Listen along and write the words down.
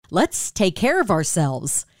Let's take care of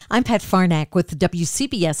ourselves. I'm Pat Farnack with the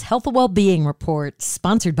WCBS Health and Wellbeing Report,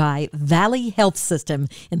 sponsored by Valley Health System,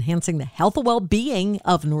 enhancing the health and well-being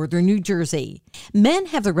of Northern New Jersey. Men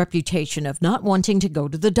have the reputation of not wanting to go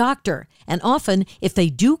to the doctor, and often, if they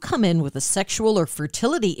do come in with a sexual or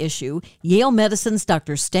fertility issue, Yale Medicine's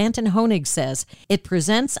Dr. Stanton Honig says it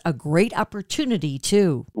presents a great opportunity,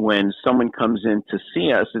 too. When someone comes in to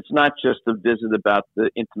see us, it's not just a visit about the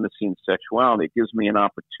intimacy and sexuality. It gives me an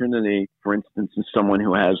opportunity, for instance, in someone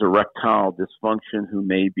who has erectile dysfunction, who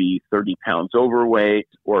may be 30 pounds overweight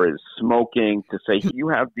or is smoking, to say you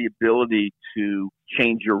have the ability to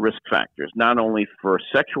change your risk factors, not only for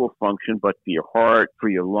sexual function, but for your heart, for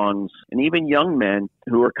your lungs, and even young men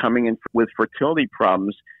who are coming in with fertility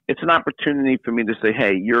problems. It's an opportunity for me to say,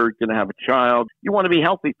 hey, you're going to have a child. You want to be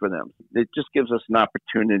healthy for them. It just gives us an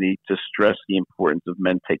opportunity to stress the importance of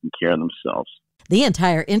men taking care of themselves. The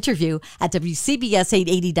entire interview at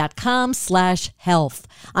WCBS880.com/health.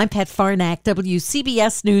 I'm Pat Farnack,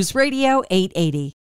 WCBS News Radio 880.